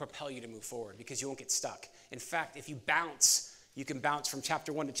propel you to move forward because you won't get stuck. In fact, if you bounce, you can bounce from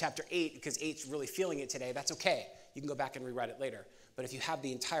chapter 1 to chapter 8 because 8's really feeling it today. That's okay. You can go back and rewrite it later. But if you have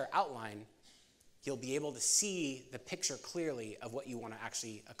the entire outline, you'll be able to see the picture clearly of what you want to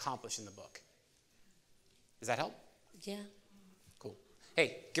actually accomplish in the book. Does that help? Yeah. Cool.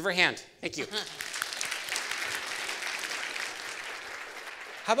 Hey, give her a hand. Thank you.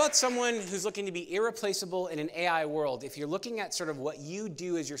 How about someone who's looking to be irreplaceable in an AI world? If you're looking at sort of what you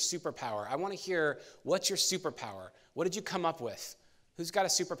do as your superpower, I want to hear what's your superpower. What did you come up with? Who's got a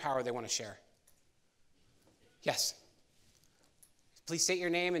superpower they want to share? Yes. Please state your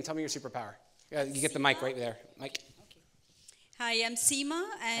name and tell me your superpower. You get the mic right there. Mike. Okay. Hi, I'm Seema,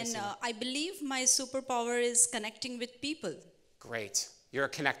 and Seema. I believe my superpower is connecting with people. Great. You're a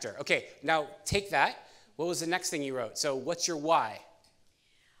connector. Okay, now take that. What was the next thing you wrote? So what's your why?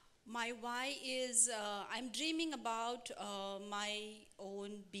 My why is I'm dreaming about my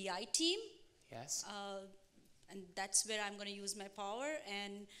own BI team. Yes. And that's where I'm going to use my power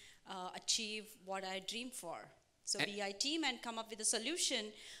and achieve what I dream for. So BI team and come up with a solution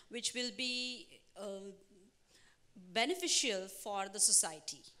which will be beneficial for the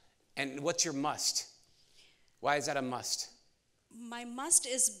society. And what's your must? Why is that a must? My must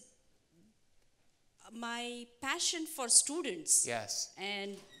is my passion for students. Yes.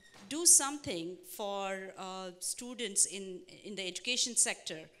 And do something for students in the education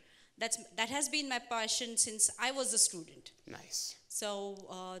sector. That has been my passion since I was a student. Nice.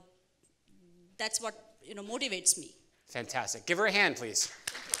 So that's what motivates me. Fantastic. Give her a hand, please.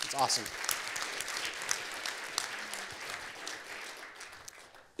 It's awesome.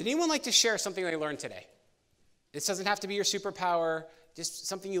 Would anyone like to share something they learned today? This doesn't have to be your superpower, just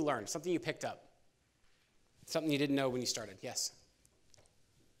something you learned, something you picked up, something you didn't know when you started. Yes.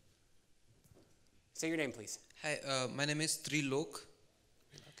 Say your name, please. Hi, my name is Trilok.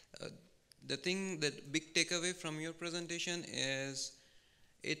 The big takeaway from your presentation is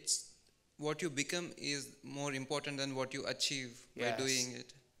what you become is more important than what you achieve by doing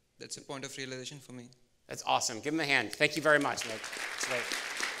it. That's a point of realization for me. That's awesome. Give him a hand. Thank you very much, Mike. That's great.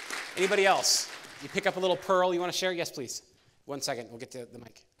 Anybody else? You pick up a little pearl you want to share? Yes, please. 1 second. We'll get to the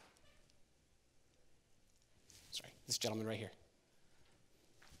mic. Sorry, this gentleman right here.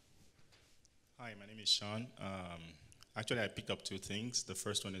 Hi, my name is Sean. Actually, I picked up 2 things. The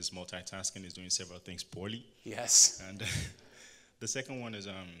first one is multitasking is doing several things poorly. Yes. And the second one is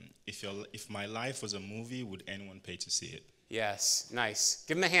if my life was a movie, would anyone pay to see it? Yes, nice.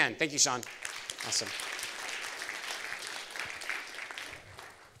 Give him a hand. Thank you, Sean. Awesome.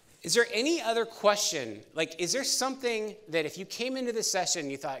 Is there any other question? Like, is there something that if you came into this session,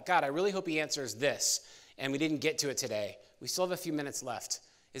 you thought, God, I really hope he answers this, and we didn't get to it today? We still have a few minutes left.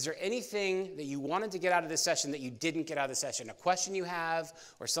 Is there anything that you wanted to get out of this session that you didn't get out of the session? A question you have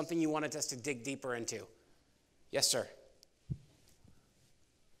or something you wanted us to dig deeper into? Yes, sir.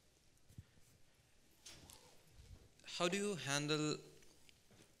 How do you handle,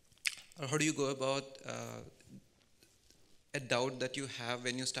 or how do you go about a doubt that you have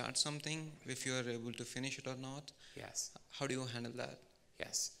when you start something, if you are able to finish it or not? Yes. How do you handle that?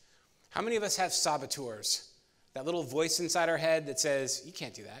 Yes. How many of us have saboteurs? That little voice inside our head that says, you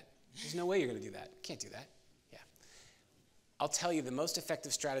can't do that. There's no way you're going to do that. Can't do that. Yeah. I'll tell you, the most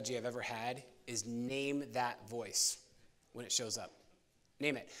effective strategy I've ever had is name that voice when it shows up.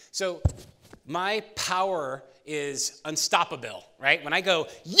 Name it. So my power is unstoppable, right? When I go,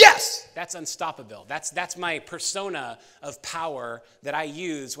 yes, that's unstoppable. That's my persona of power that I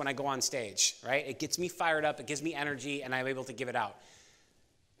use when I go on stage, right? It gets me fired up, it gives me energy, and I'm able to give it out.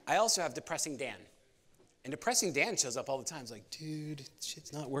 I also have Depressing Dan. And Depressing Dan shows up all the time. It's like, dude,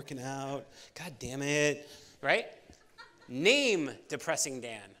 shit's not working out. God damn it, right? Name Depressing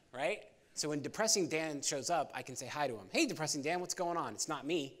Dan, right? So when Depressing Dan shows up, I can say hi to him. Hey, Depressing Dan, what's going on? It's not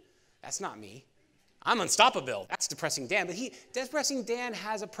me. That's not me. I'm unstoppable. That's Depressing Dan. But Depressing Dan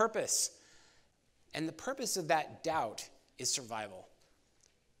has a purpose. And the purpose of that doubt is survival.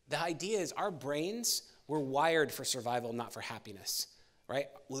 The idea is our brains were wired for survival, not for happiness, right?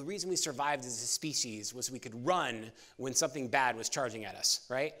 Well, the reason we survived as a species was we could run when something bad was charging at us,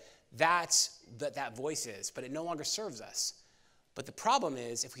 right? That's what that voice is, but it no longer serves us. But the problem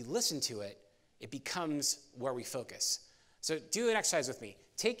is, if we listen to it, it becomes where we focus. So do an exercise with me.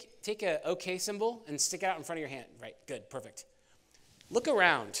 Take a OK symbol and stick it out in front of your hand. Right, good, perfect. Look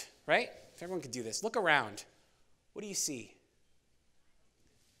around, right? If everyone could do this. Look around. What do you see?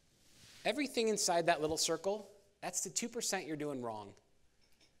 Everything inside that little circle, that's the 2% you're doing wrong.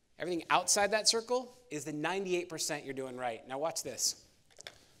 Everything outside that circle is the 98% you're doing right. Now watch this.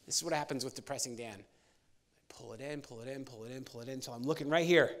 This is what happens with depressing Dan. Pull it in, pull it in, pull it in, pull it in until I'm looking right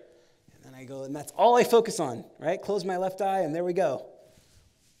here. And then I go, and that's all I focus on, right? Close my left eye, and there we go.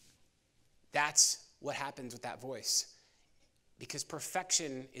 That's what happens with that voice. Because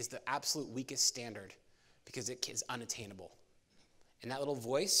perfection is the absolute weakest standard, because it is unattainable. And that little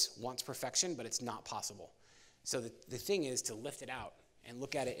voice wants perfection, but it's not possible. So the thing is to lift it out and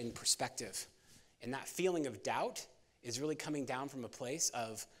look at it in perspective. And that feeling of doubt is really coming down from a place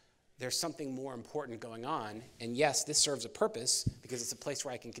of there's something more important going on. And yes, this serves a purpose because it's a place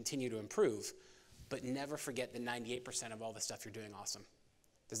where I can continue to improve, but never forget the 98% of all the stuff you're doing awesome.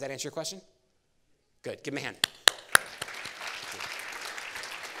 Does that answer your question? Good, give me a hand.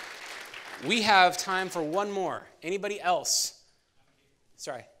 We have time for one more. Anybody else?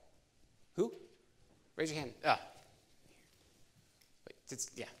 Sorry. Who? Raise your hand. Wait,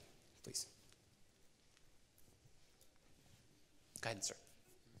 yeah, please. Go ahead, sir.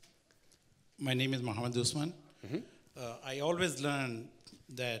 My name is Mohammed Usman. I always learn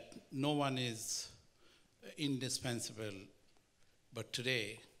that no one is indispensable, but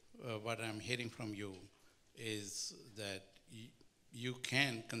today what I'm hearing from you is that you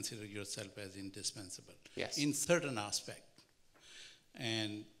can consider yourself as indispensable in certain aspect.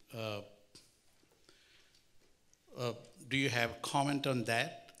 And do you have a comment on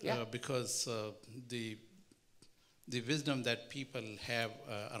that? Yeah. Because the wisdom that people have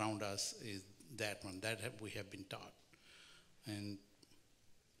around us is that one that we have been taught. And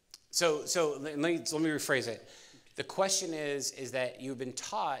so let me rephrase it. The question is that you've been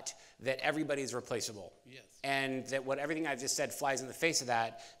taught that everybody's replaceable. Yes. And that everything I've just said flies in the face of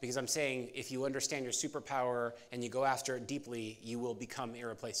that, because I'm saying if you understand your superpower and you go after it deeply, you will become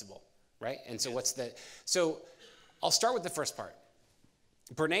irreplaceable, right? And so so I'll start with the first part.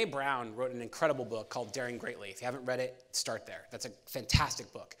 Brené Brown wrote an incredible book called Daring Greatly. If you haven't read it, start there. That's a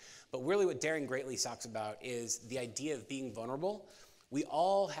fantastic book. But really what Daring Greatly talks about is the idea of being vulnerable. We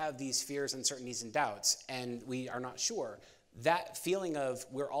all have these fears, uncertainties, and doubts, and we are not sure. That feeling of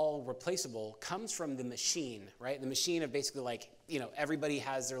we're all replaceable comes from the machine, right? The machine of basically everybody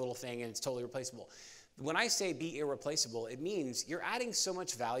has their little thing and it's totally replaceable. When I say be irreplaceable, it means you're adding so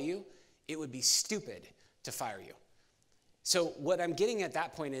much value, it would be stupid to fire you. So what I'm getting at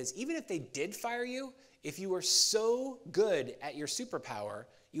that point is, even if they did fire you, if you were so good at your superpower,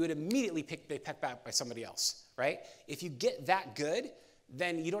 you would immediately be picked back by somebody else, right? If you get that good,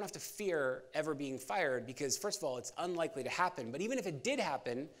 then you don't have to fear ever being fired because, first of all, it's unlikely to happen. But even if it did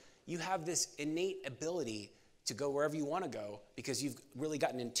happen, you have this innate ability to go wherever you want to go because you've really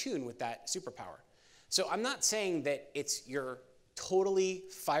gotten in tune with that superpower. So I'm not saying that you're totally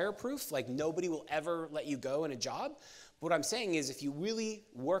fireproof, like nobody will ever let you go in a job. What I'm saying is if you really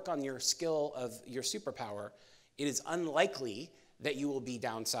work on your skill of your superpower, it is unlikely that you will be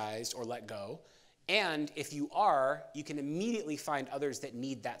downsized or let go. And if you are, you can immediately find others that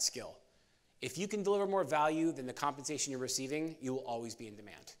need that skill. If you can deliver more value than the compensation you're receiving, you will always be in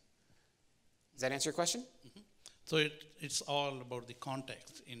demand. Does that answer your question? Mm-hmm. So it's all about the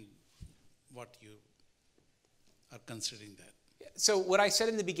context in what you are considering that. So what I said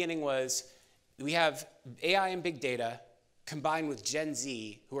in the beginning was we have AI and big data combined with Gen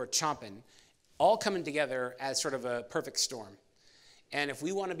Z, who are chomping, all coming together as sort of a perfect storm. And if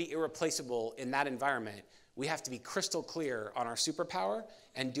we want to be irreplaceable in that environment, we have to be crystal clear on our superpower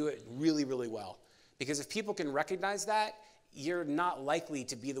and do it really, really well. Because if people can recognize that, you're not likely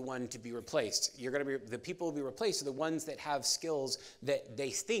to be the one to be replaced. The people who will be replaced are the ones that have skills that they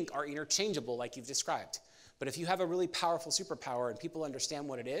think are interchangeable, like you've described. But if you have a really powerful superpower and people understand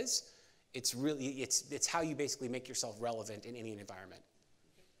what it is, it's how you basically make yourself relevant in any environment.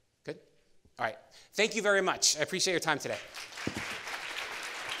 Good? All right. Thank you very much. I appreciate your time today.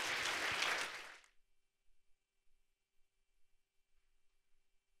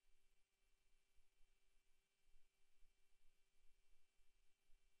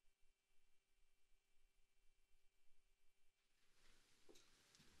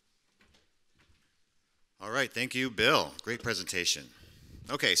 All right, thank you, Bill. Great presentation.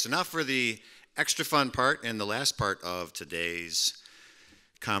 Okay, so now for the extra fun part and the last part of today's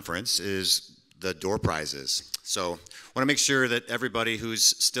conference is the door prizes. So I want to make sure that everybody who's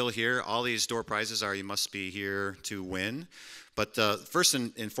still here, all these door prizes are you must be here to win. But first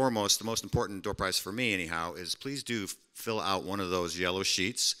and foremost, the most important door prize for me anyhow is please do fill out one of those yellow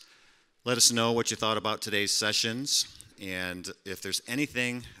sheets. Let us know what you thought about today's sessions and if there's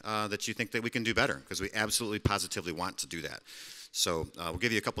anything that you think that we can do better, because we absolutely positively want to do that. So we'll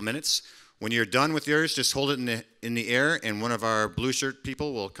give you a couple minutes. When you're done with yours, just hold it in the air, and one of our blue shirt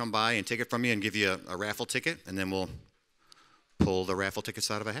people will come by and take it from you and give you a raffle ticket, and then we'll pull the raffle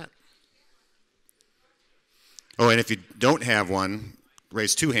tickets out of a hat. Oh, and if you don't have one,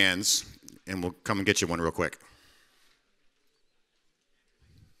 raise two hands, and we'll come and get you one real quick.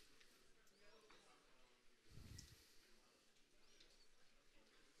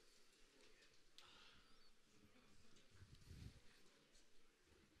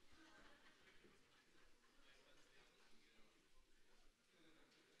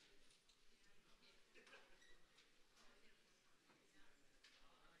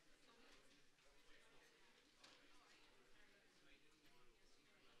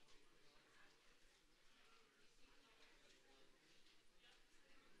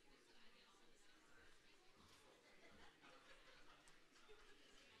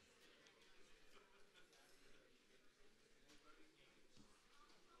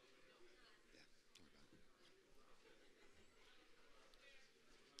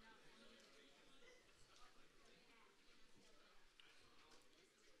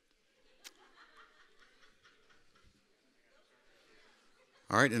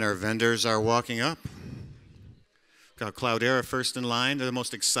 All right, and our vendors are walking up. Got Cloudera first in line. They're the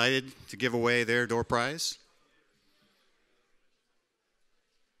most excited to give away their door prize.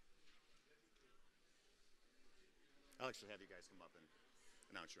 I'll actually have you guys come up and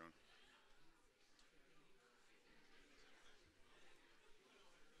announce your own.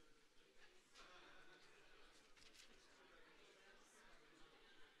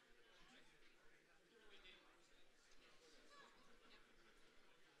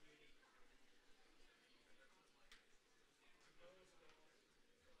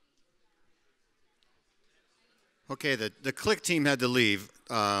 Okay, the Click team had to leave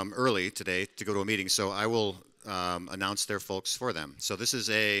early today to go to a meeting, so I will announce their folks for them. So this is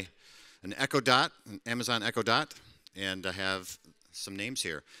an Echo Dot, an Amazon Echo Dot, and I have some names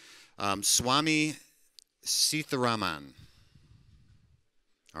here. Swami Sitharaman.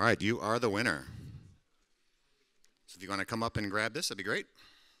 All right, you are the winner. So if you want to come up and grab this, that'd be great.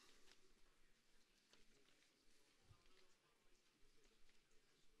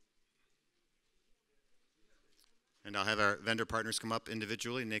 And I'll have our vendor partners come up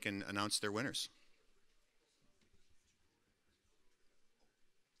individually and they can announce their winners.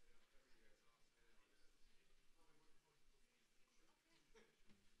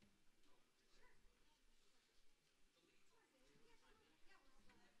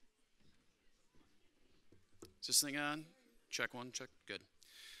 Is this thing on? Check one, check, good.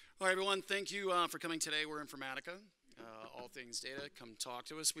 All right, everyone, thank you for coming today. We're Informatica, all things data. Come talk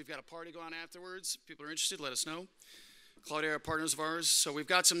to us. We've got a party going on afterwards. If people are interested, let us know. Cloudera partners of ours. So we've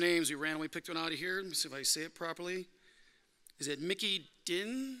got some names. We randomly picked one out of here. Let me see if I say it properly. Is it Mickey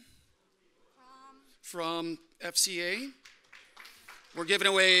Din? From FCA. We're giving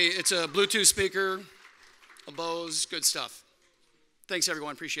away, it's a Bluetooth speaker, a Bose, good stuff. Thanks,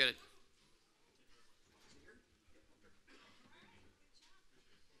 everyone. Appreciate it.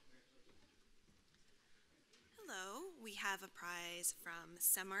 We have a prize from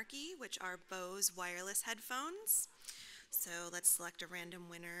Semarkey, which are Bose wireless headphones. So let's select a random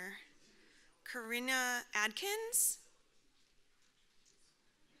winner. Karina Adkins?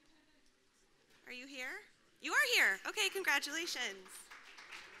 Are you here? You are here. Okay, congratulations.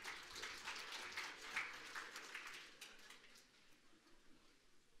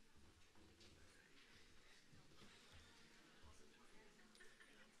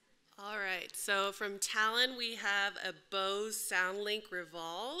 All right, so from Talon, we have a Bose SoundLink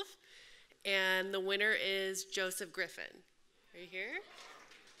Revolve, and the winner is Joseph Griffin. Are you here?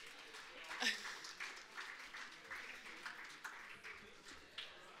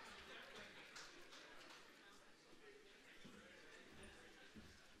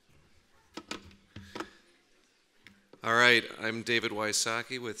 All right, I'm David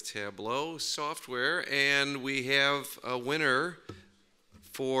Wysocki with Tableau Software, and we have a winner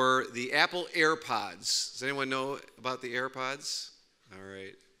for the Apple AirPods. Does anyone know about the AirPods? All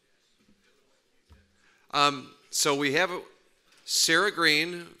right. So we have Sarah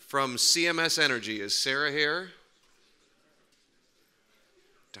Green from CMS Energy. Is Sarah here?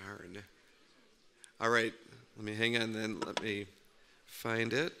 Darn. All right, let me hang on then. Let me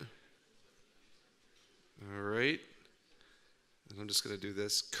find it. All right. And I'm just going to do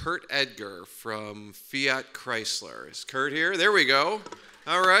this. Kurt Edgar from Fiat Chrysler. Is Kurt here? There we go.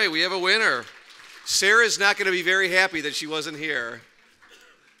 All right, we have a winner. Sarah's not going to be very happy that she wasn't here.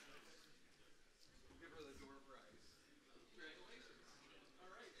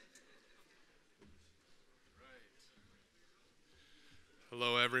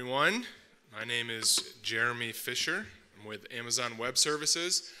 Hello, everyone. My name is Jeremy Fisher. I'm with Amazon Web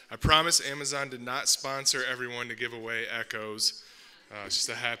Services. I promise Amazon did not sponsor everyone to give away Echoes. It's just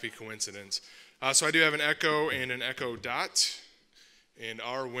a happy coincidence. So I do have an Echo and an Echo Dot. And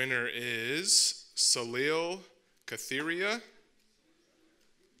our winner is Salil Katheria.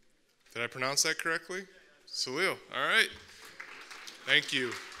 Did I pronounce that correctly? Salil. All right. Thank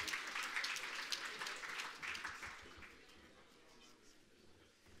you.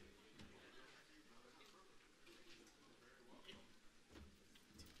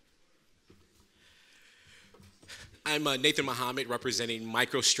 I'm Nathan Muhammad representing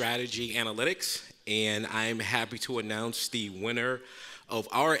MicroStrategy Analytics, and I'm happy to announce the winner of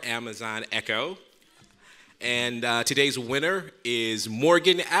our Amazon Echo. And today's winner is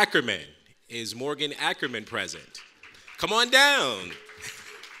Morgan Ackerman. Is Morgan Ackerman present? Come on down.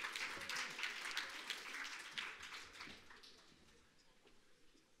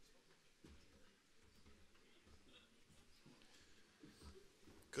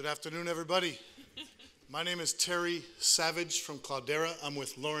 Good afternoon, everybody. My name is Terry Savage from Cloudera. I'm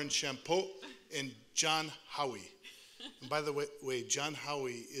with Lauren Champeau and John Howie. And by the way, John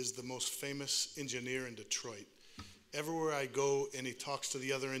Howie is the most famous engineer in Detroit. Everywhere I go and he talks to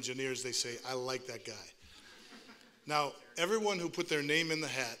the other engineers, they say, I like that guy. Now, everyone who put their name in the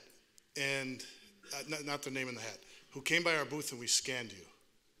hat, and not their name in the hat, who came by our booth and we scanned you.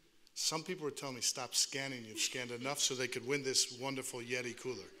 Some people were telling me, stop scanning, you've scanned enough so they could win this wonderful Yeti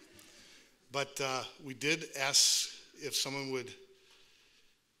cooler. But we did ask if someone would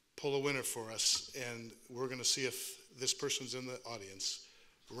pull a winner for us, and we're going to see if this person's in the audience.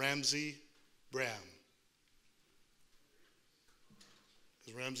 Ramsey Bram.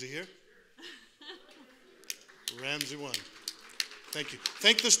 Is Ramsey here? Ramsey won. Thank you.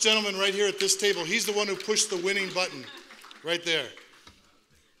 Thank this gentleman right here at this table. He's the one who pushed the winning button right there.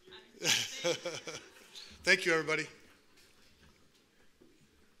 Thank you, everybody.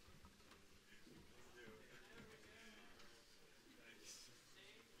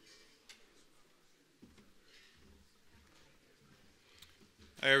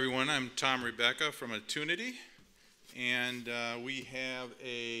 Hi everyone, I'm Tom Rebecca from Attunity, and we have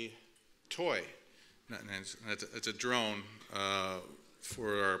a toy. It's a drone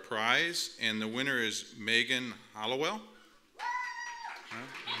for our prize, and the winner is Megan Hollowell.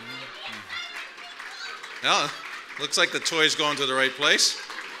 Well, looks like the toy's going to the right place.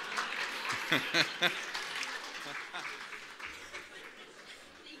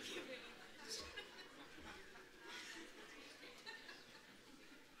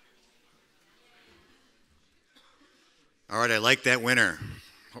 All right, I like that winner.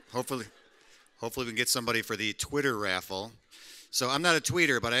 Hopefully we can get somebody for the Twitter raffle. So I'm not a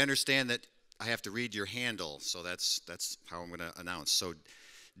tweeter, but I understand that I have to read your handle, so that's how I'm going to announce. So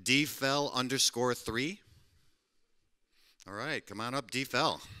dfell_3. All right, come on up,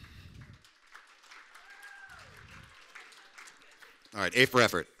 dfell. All right, A for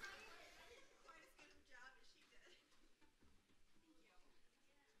effort.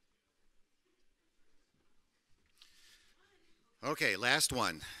 Okay, last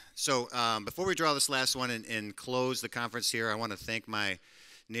one. So before we draw this last one and close the conference here, I want to thank my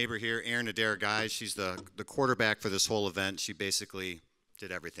neighbor here, Erin Adair Guys. She's the quarterback for this whole event. She basically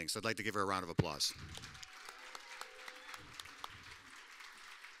did everything. So I'd like to give her a round of applause.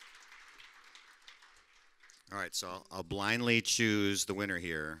 All right, so I'll blindly choose the winner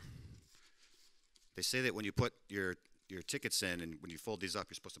here. They say that when you put your tickets in and when you fold these up,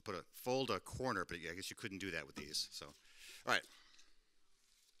 you're supposed to fold a corner, but I guess you couldn't do that with these. So, all right.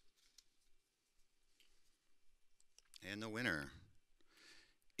 And the winner,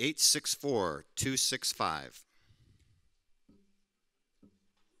 864265.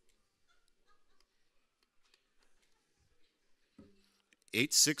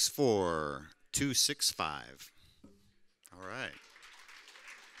 864265. All right.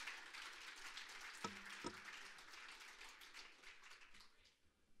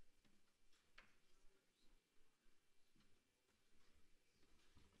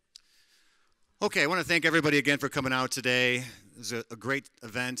 Okay, I want to thank everybody again for coming out today. was a great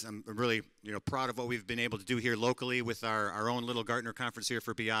event. I'm really proud of what we've been able to do here locally with our own little Gartner conference here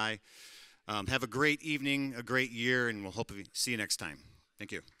for BI. Have a great evening, a great year, and we'll hope to see you next time.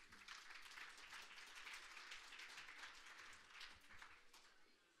 Thank you.